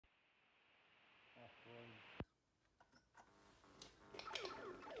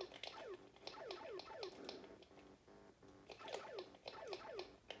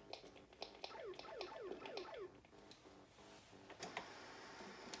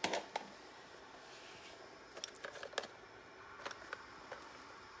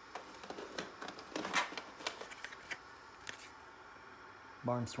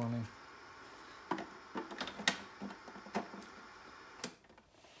barnstorming.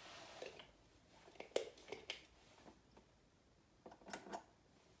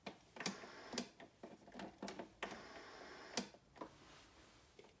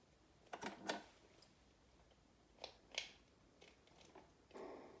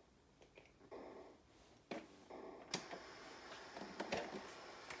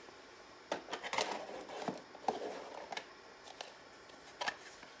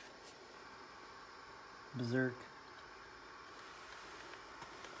 Berserk.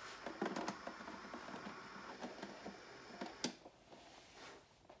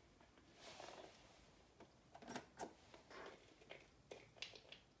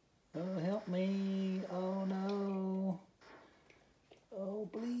 Oh, help me. Oh, no. Oh,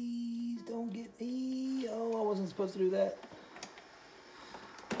 please don't get me. Oh, I wasn't supposed to do that.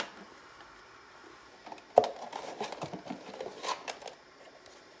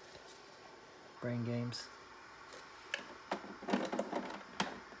 Brain games.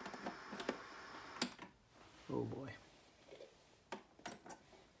 Oh boy.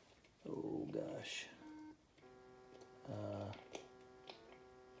 Oh gosh.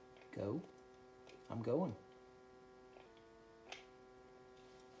 Go. I'm going.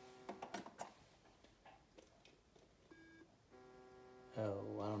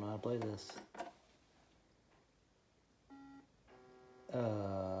 Oh, I don't know how to play this.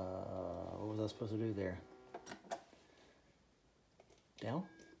 What was I supposed to do there? Down,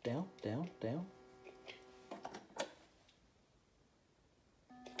 down, down, down.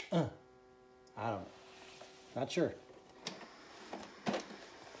 I don't know. Not sure.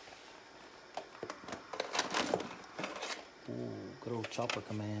 Ooh, good old chopper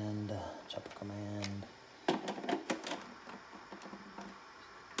command. Chopper command.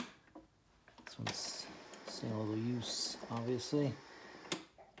 This one's seeing a little use, obviously.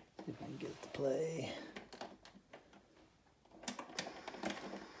 See if I can get it to play.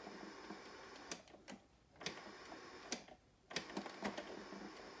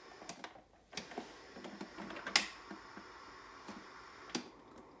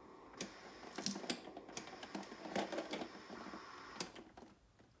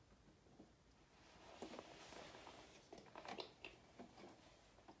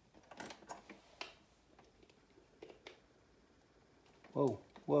 Whoa,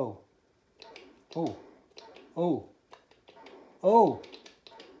 whoa. Oh, oh, oh.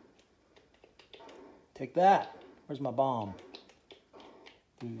 Take that. Where's my bomb?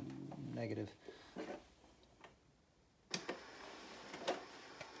 Ooh, negative.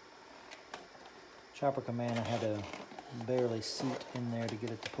 Chopper command, I had to barely seat in there to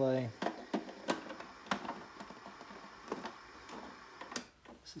get it to play.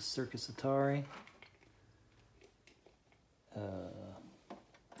 This is Circus Atari.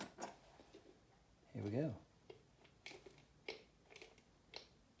 Here we go.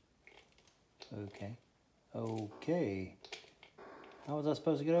 Okay. Okay. How was I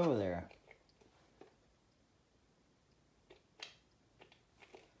supposed to get over there?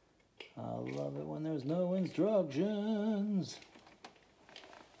 I love it when there's no instructions.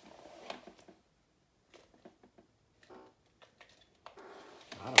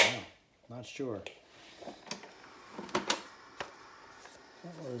 I don't know. Not sure.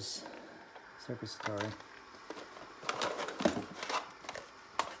 That was Circus Atari.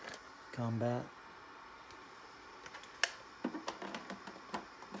 Combat.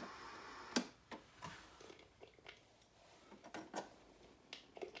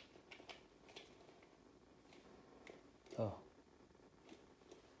 Oh.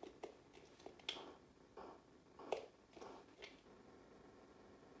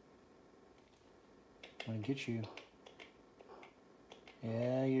 I'm gonna get you.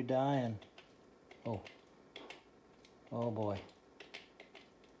 Yeah, you're dying. Oh. Oh boy.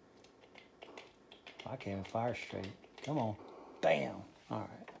 I can't even fire straight. Come on. Bam. All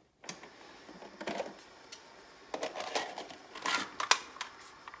right.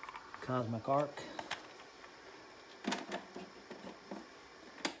 Cosmic Arc.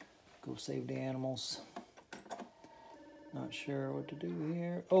 Go save the animals. Not sure what to do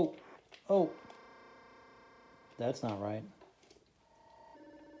here. Oh. Oh. That's not right.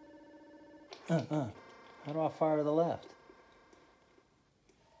 How do I fire to the left?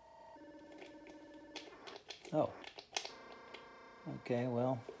 Oh. Okay,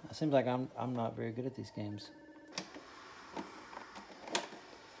 well, it seems like I'm not very good at these games.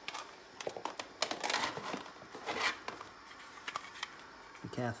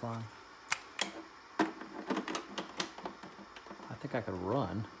 Decathlon. I think I could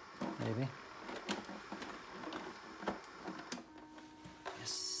run, maybe. Yes,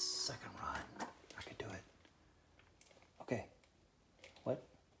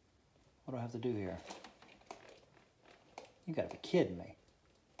 What do I have to do here? You gotta be kidding me.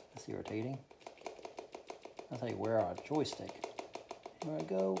 That's irritating. That's how you wear out a joystick. Here I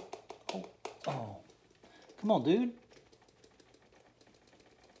go. Oh, oh. Come on, dude.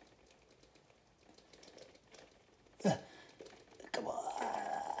 Come on.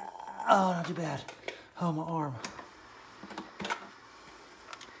 Oh, not too bad. Oh, my arm.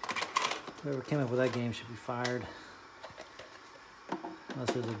 Whoever came up with that game should be fired.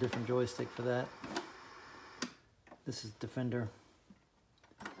 Unless there's a different joystick for that. This is Defender.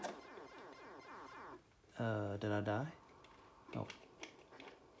 Did I die? Oh.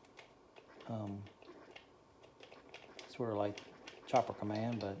 Sort of like Chopper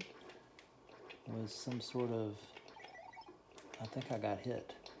Command, but was some sort of, I think I got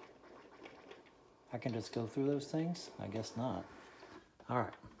hit. I can just go through those things? I guess not. All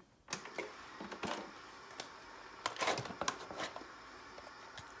right.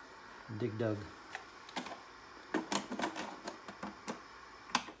 Dig Dug.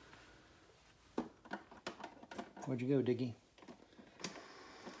 Where'd you go, Diggy?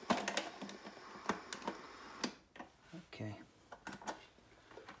 Okay.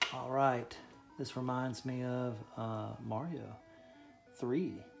 All right. This reminds me of Mario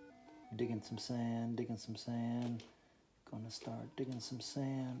 3. Digging some sand, digging some sand. Gonna start digging some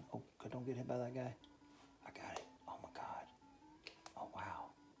sand. Oh, don't get hit by that guy. I got it. Oh my God. Oh wow.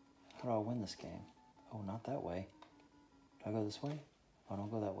 How do I win this game? Oh, not that way. Do I go this way? Oh, don't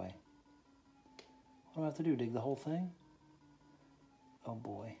go that way. What do I have to do? Dig the whole thing? Oh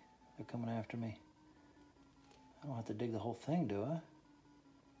boy, they're coming after me. I don't have to dig the whole thing, do I?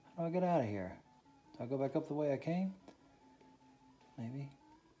 How do I get out of here? Do I go back up the way I came? Maybe.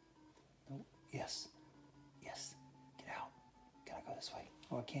 No. Yes. Yes. Get out. Can I go this way?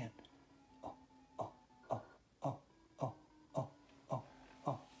 Oh, I can't. Oh, oh, oh, oh, oh, oh, oh, oh,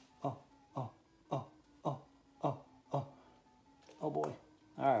 oh, oh, oh, oh, oh, oh. Oh boy.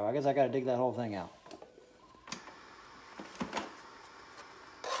 All right, well, I guess I got to dig that whole thing out.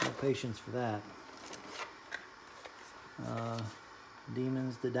 No patience for that.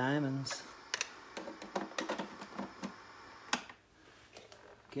 Demons to diamonds.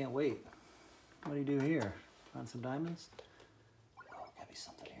 Can't wait. What do you do here? Find some diamonds? Oh, gotta be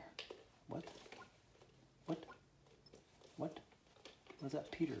something here. What? What? What? What's that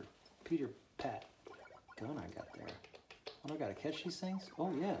Peter Pat gun I got there? What, I gotta catch these things?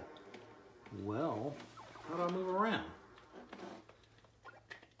 Oh yeah. Well, how do I move around?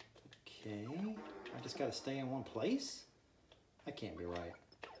 Okay. I just gotta stay in one place? That can't be right.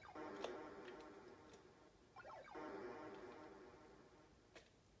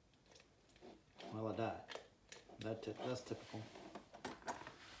 Well, I died. That's typical.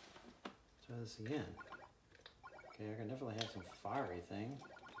 Try this again. Okay, I can definitely have some fiery thing.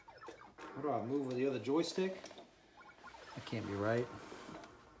 What do I move with the other joystick? That can't be right.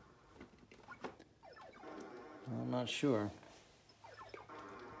 I'm not sure.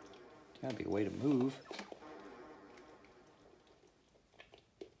 Gotta be a way to move.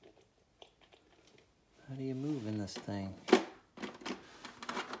 How do you move in this thing?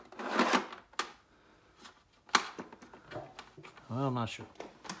 Well, I'm not sure.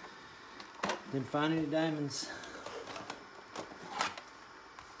 Didn't find any diamonds.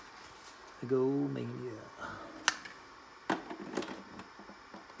 Go Mania.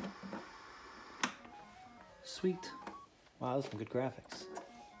 Sweet. Wow, that's some good graphics.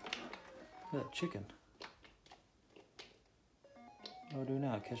 Look at that chicken. What do I do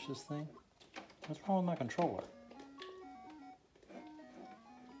now? Catch this thing? What's wrong with my controller?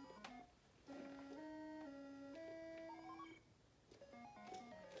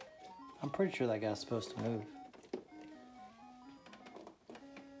 I'm pretty sure that guy's supposed to move.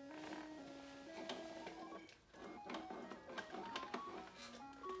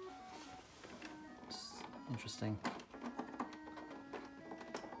 It's interesting.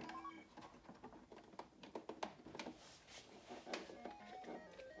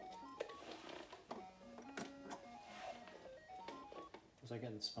 Was I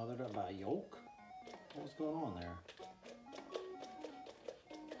getting smothered up by a yolk? What was going on there?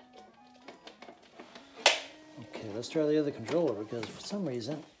 Okay, let's try the other controller because for some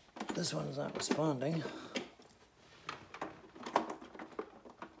reason this one is not responding.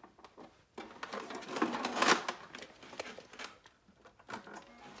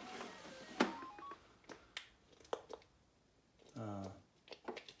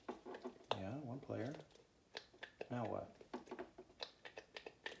 Yeah, one player. Now what?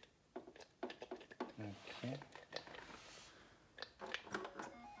 Okay.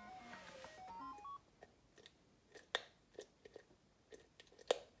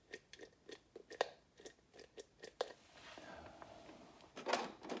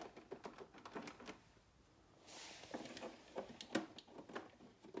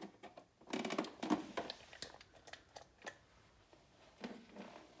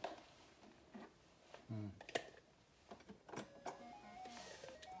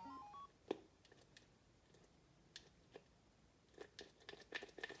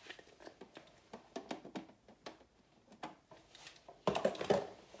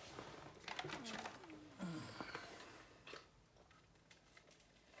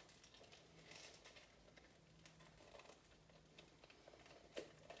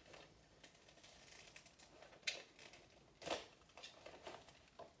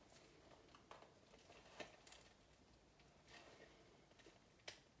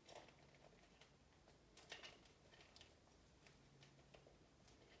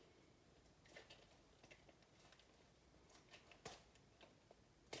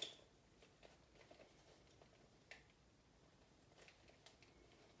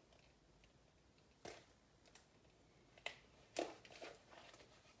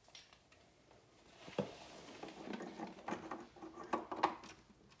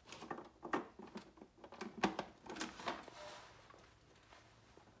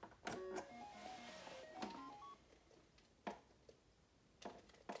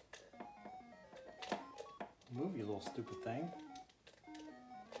 Move, you little stupid thing.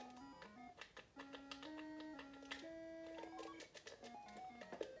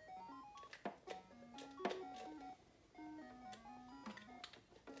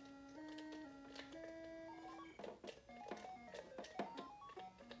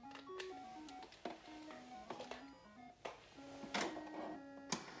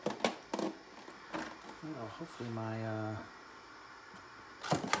 Well, hopefully my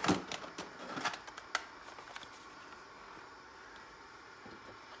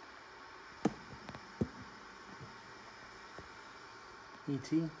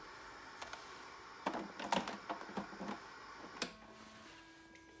ET.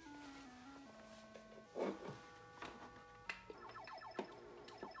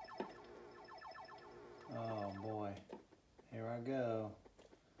 Oh boy, here I go.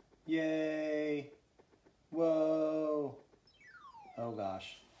 Yay! Whoa! Oh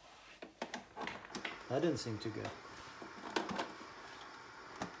gosh. That didn't seem too good.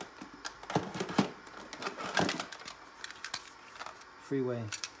 Freeway.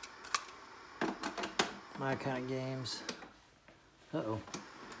 My kind of games. Uh-oh.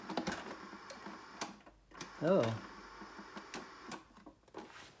 Oh.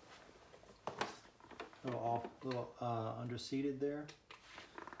 Little underseated there.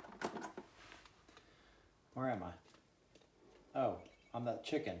 Where am I? Oh, I'm that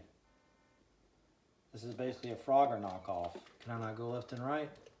chicken. This is basically a Frogger knockoff. Can I not go left and right?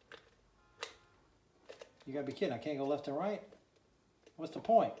 You gotta be kidding, I can't go left and right? What's the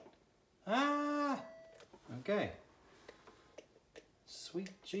point? Ah! Okay. Sweet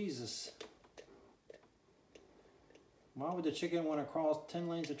Jesus. Why would the chicken want to cross 10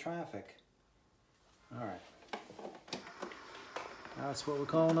 lanes of traffic? Alright. That's what we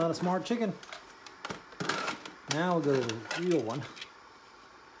call not a smart chicken. Now we'll go to the real one.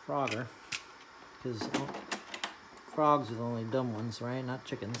 Frogger. Because frogs are the only dumb ones, right? Not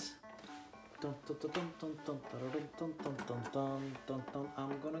chickens. I'm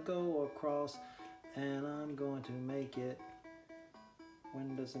gonna go across and I'm going to make it.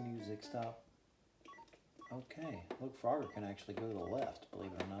 When does the music stop? Okay, look, Frogger can actually go to the left,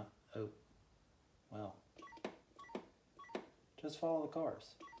 believe it or not. Oh, well. Just follow the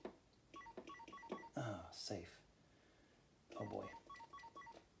cars. Ah, safe. Oh boy.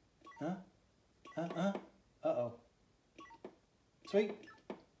 Huh? Uh-oh. Sweet.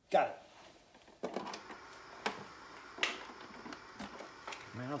 Got it.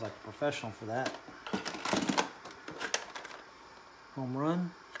 Man, I was like a professional for that. Home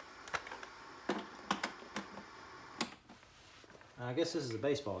run. I guess this is a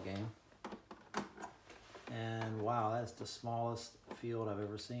baseball game. And wow, that's the smallest field I've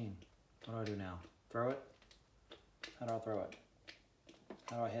ever seen. What do I do now? Throw it? How do I throw it?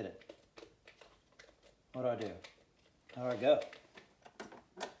 How do I hit it? What do I do? How do I go?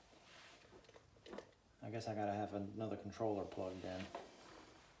 I guess I gotta have another controller plugged in.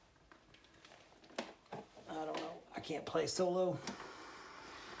 I don't know. I can't play solo.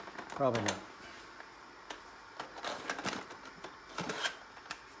 Probably not.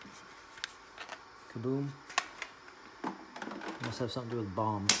 Kaboom. Must have something to do with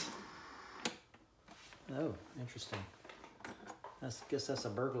bombs. Oh, interesting. I guess that's a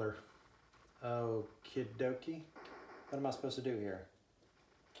burglar. Oh, kid-dokey. What am I supposed to do here?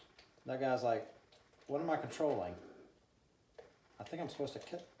 That guy's like, what am I controlling? I think I'm supposed to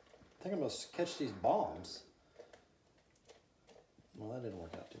catch these bombs. Well, that didn't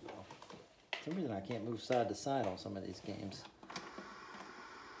work out too well. For some reason I can't move side to side on some of these games.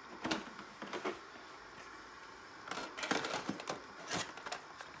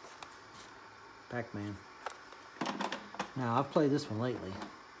 Pac-Man. Now, I've played this one lately,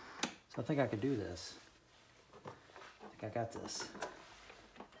 so I think I could do this. I think I got this.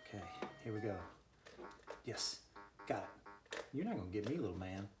 Okay, here we go. Yes, got it. You're not gonna get me, little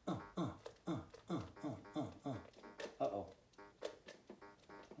man. Uh-oh.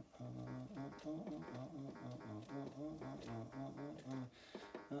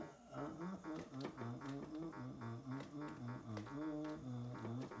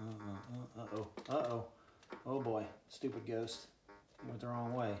 Uh-oh. Oh boy, stupid ghost. You went the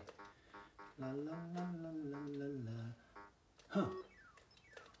wrong way. La la la la la la la. Huh.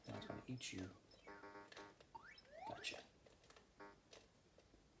 Now it's gonna eat you. Gotcha.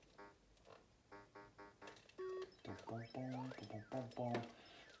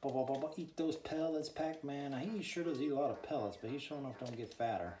 Eat those pellets, Pac-Man. He sure does eat a lot of pellets, but he's showing off don't get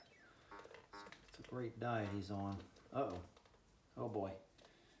fatter. It's a great diet he's on. Uh-oh. Oh boy.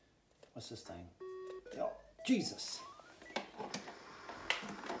 What's this thing? Oh, Jesus.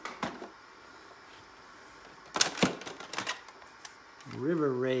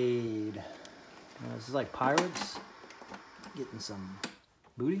 River Raid. This is like pirates getting some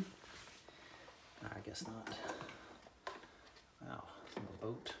booty. I guess not. Wow, it's on a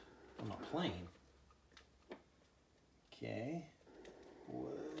boat, on a plane. Okay.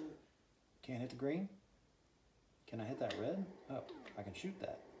 Whoa. Can't hit the green? Can I hit that red? Oh, I can shoot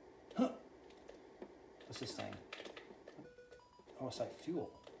that. Huh. What's this thing? Oh, it's like fuel.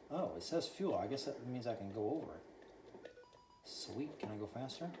 Oh, it says fuel. I guess that means I can go over it. Sweet. Can I go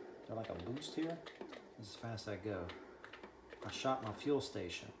faster? Is there like a boost here? This is as fast as I go. I shot my fuel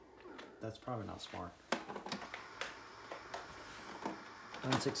station. That's probably not smart.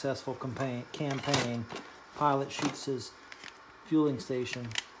 Unsuccessful campaign. Pilot shoots his fueling station.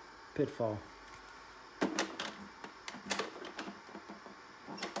 Pitfall.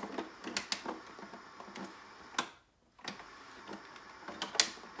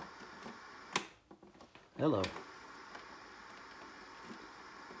 Hello.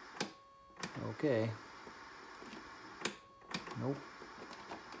 Okay. Nope.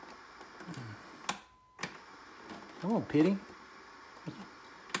 Come on, Pity.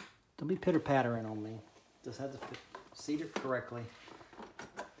 Don't be pitter-pattering on me. Just have to seat it correctly.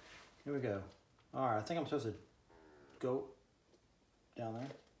 Here we go. All right, I think I'm supposed to go down there.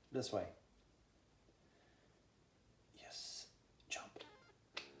 This way. Yes. Jump.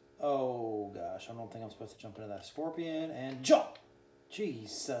 Oh, gosh. I don't think I'm supposed to jump into that scorpion. And jump!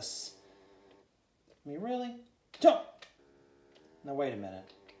 Jesus. I mean, really? Jump! Now, wait a minute.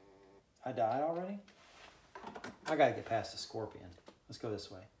 I died already? I gotta get past the scorpion. Let's go this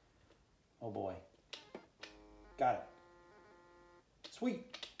way. Oh, boy. Got it. Sweet.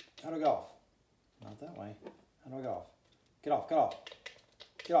 How do I get off? Not that way. How do I get off? Get off, get off.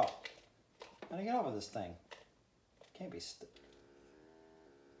 Get off. How do I get off of this thing? Can't be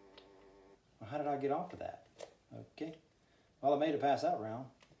well, how did I get off of that? Okay. Well, I made it past that round.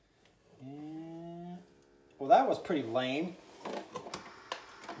 Yeah. Well, that was pretty lame. All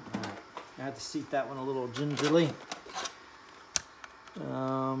right. I had to seat that one a little gingerly.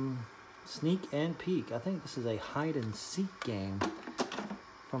 Sneak and peek. I think this is a hide and seek game.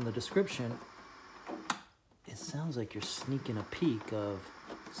 From the description, it sounds like you're sneaking a peek of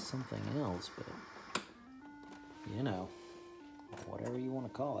something else, but you know, whatever you want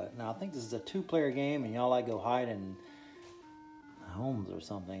to call it. Now, I think this is a 2-player game, and y'all like go hide in homes or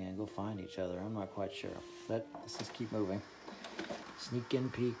something and go find each other. I'm not quite sure, but let's just keep moving. Sneak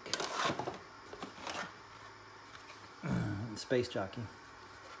and peek. Space jockey.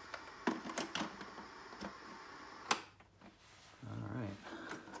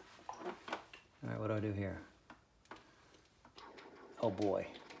 What do I do here? Oh boy,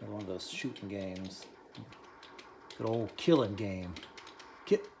 another one of those shooting games. Good old killing game.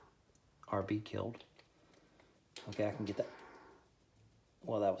 RB killed. Okay, I can get that.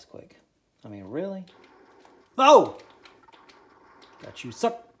 Well, that was quick. I mean, really? Oh! Got you,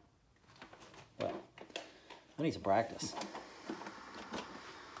 suck. Well, I need some practice.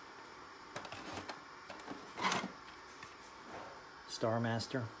 Star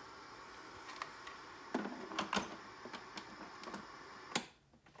Master.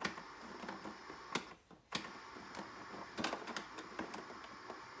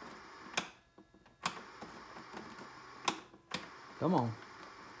 Come on.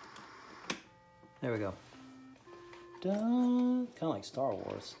 There we go. Dun. Kind of like Star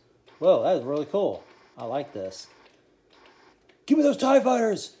Wars. Whoa, that is really cool. I like this. Give me those TIE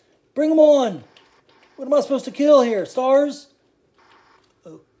fighters! Bring them on! What am I supposed to kill here? Stars?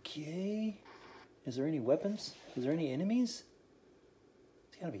 Okay. Is there any weapons? Is there any enemies?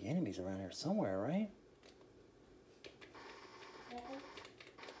 There's gotta be enemies around here somewhere, right?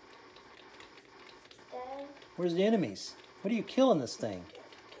 Where's the enemies? What are you killing this thing?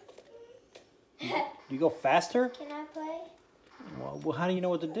 Do you go faster? Can I play? Well, how do you know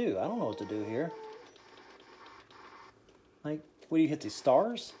what to do? I don't know what to do here. Like, what do you hit, these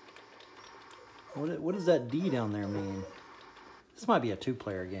stars? What does that D down there mean? This might be a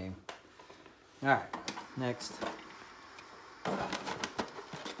 2-player game. Alright, next.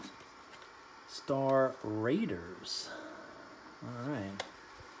 Star Raiders. Alright.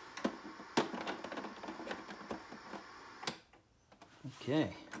 Okay.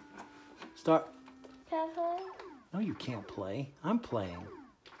 Start. Can I play? No, you can't play. I'm playing.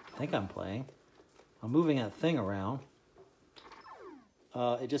 I think I'm playing. I'm moving that thing around.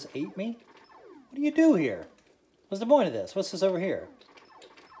 It just ate me? What do you do here? What's the point of this? What's this over here?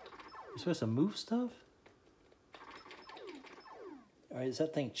 You're supposed to move stuff? All right, is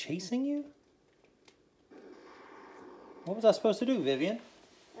that thing chasing you? What was I supposed to do, Vivian?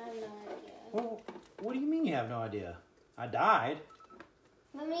 I have no idea. Well, what do you mean you have no idea? I died.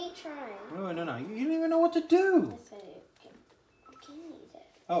 Let me try. No, no, no. You don't even know what to do. Yes, I do. Okay. I can eat it.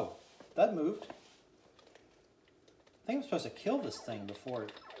 Oh, that moved. I think I'm supposed to kill this thing before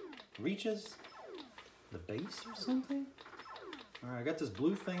it reaches the base or something. All right, I got this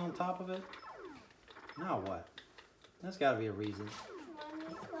blue thing on top of it. Now what? There's got to be a reason. Let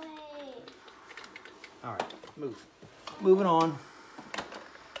me play. All right, move. Moving on.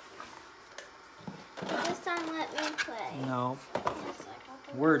 This time, let me play. No. Yes, I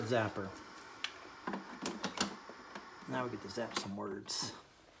got the Word zapper. Now we get to zap some words.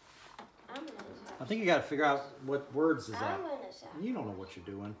 I'm gonna zap. I think you got to figure out what words to zap. I'm gonna zap. You don't know what you're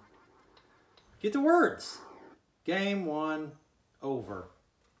doing. Get the words. Game 1 over.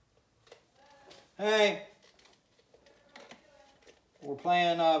 Hey. We're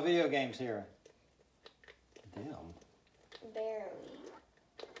playing video games here. Them. Barely.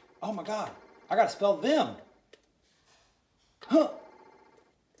 Oh my God. I got to spell them. Huh.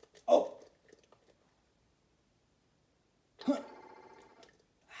 Oh. Huh.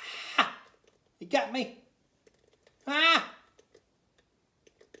 Ha. You got me. Ah.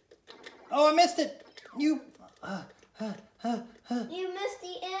 Oh, I missed it. You. You missed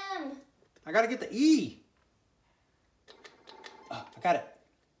the M. I got to get the E. I got it.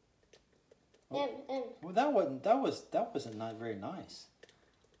 M. Well, that wasn't not very nice.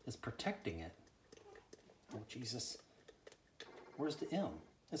 It's protecting it. Oh Jesus. Where's the M?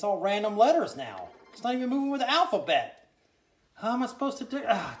 It's all random letters now. It's not even moving with the alphabet. How am I supposed to do?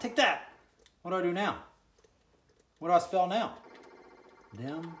 Take that. What do I do now? What do I spell now?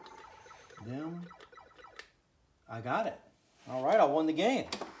 Them. I got it. All right, I won the game.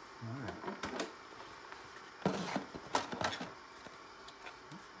 All right.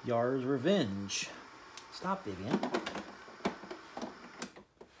 Yar's Revenge. Stop, Vivian.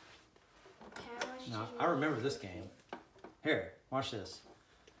 Now, I remember this game. Here, watch this.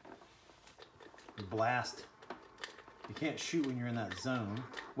 Blast. You can't shoot when you're in that zone.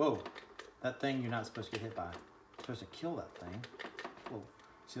 Whoa. That thing you're not supposed to get hit by. You're supposed to kill that thing. Whoa.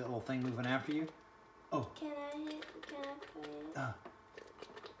 See that little thing moving after you? Oh. Can I play?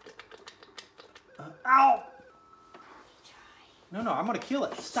 Ow! No, I'm gonna kill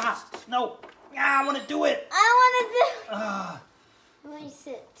it. Stop. No. I want to do it. I want to do. Let me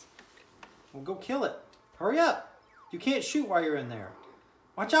sit. Well, go kill it. Hurry up. You can't shoot while you're in there.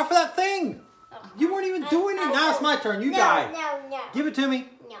 Watch out for that thing. You weren't even doing it. Now it's my turn. You died. No. Give it to me.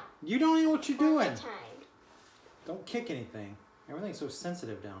 No. You don't even know what you're doing. Time. Don't kick anything. Everything's so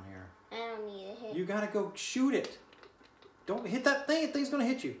sensitive down here. I don't need a hit. You gotta go shoot it. Don't hit that thing. The thing's gonna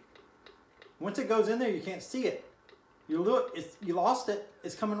hit you. Once it goes in there, you can't see it. You look. You lost it.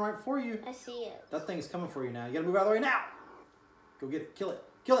 It's coming right for you. I see it. That thing's coming for you now. You gotta move out of the way now. Go get it. Kill it.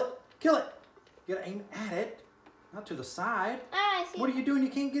 Kill it. Kill it. You gotta aim at it, not to the side. I see. What are you doing? You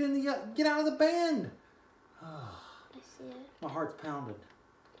can't get in the. Get out of the bend. I see it. My heart's pounded.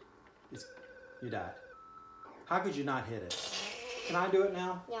 You died. How could you not hit it? Can I do it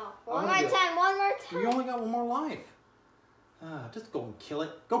now? No. One more time. You only got one more life. Just go and kill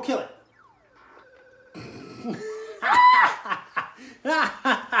it. Go kill it. What the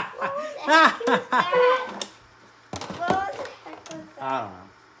heck was that? What the heck was that? I don't know.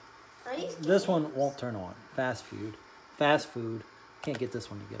 Are you This one won't turn on. Fast food. Can't get this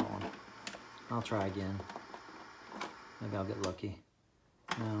one to get on. I'll try again. Maybe I'll get lucky.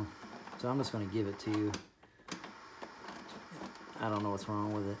 No. So I'm just going to give it to you. I don't know what's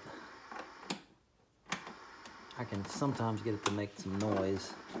wrong with it. I can sometimes get it to make some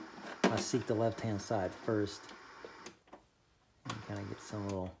noise. I seek the left-hand side first. And kind of get some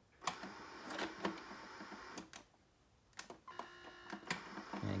little...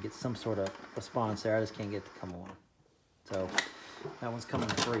 And get some sort of response there. I just can't get it to come on. So that one's coming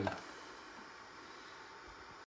free.